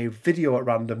we'll pick a video at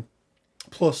random.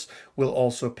 Plus, we'll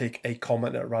also pick a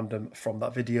comment at random from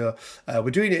that video. We're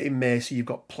doing it in May, so you've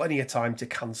got plenty of time to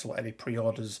cancel any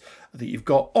pre-orders that you've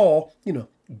got, or,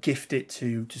 gift it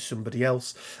to somebody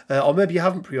else, or maybe you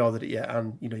haven't pre-ordered it yet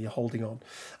and you're holding on.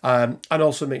 And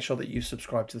also make sure that you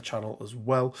subscribe to the channel as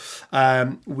well.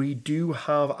 We do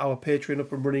have our Patreon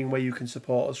up and running where you can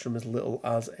support us from as little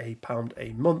as £1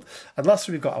 a month. And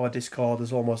lastly, we've got our Discord.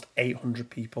 There's almost 800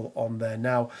 people on there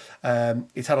now.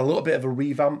 It's had a little bit of a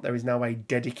revamp. There is now a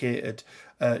dedicated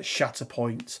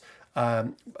Shatterpoint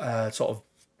sort of,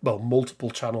 well,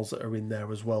 multiple channels that are in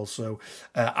there as well. So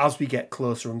as we get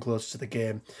closer and closer to the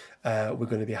game, we're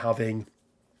going to be having,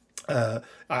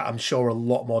 I'm sure, a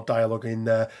lot more dialogue in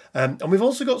there. And we've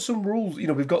also got some rules.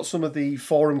 We've got some of the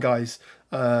forum guys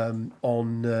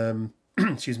on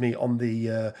excuse me, on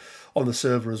the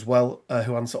server as well,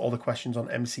 who answer all the questions on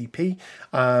MCP.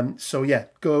 So yeah,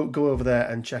 go over there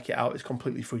and check it out. It's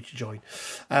completely free to join.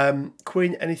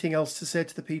 Quinn, anything else to say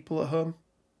to the people at home?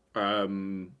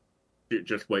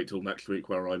 Just wait till next week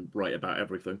where I'm right about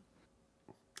everything.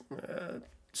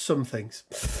 Some things.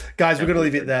 Guys, we're going to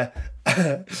leave it there.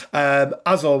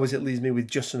 As always, it leaves me with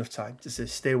just enough time to say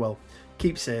stay well,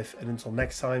 keep safe, and until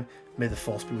next time, may the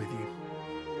Force be with you.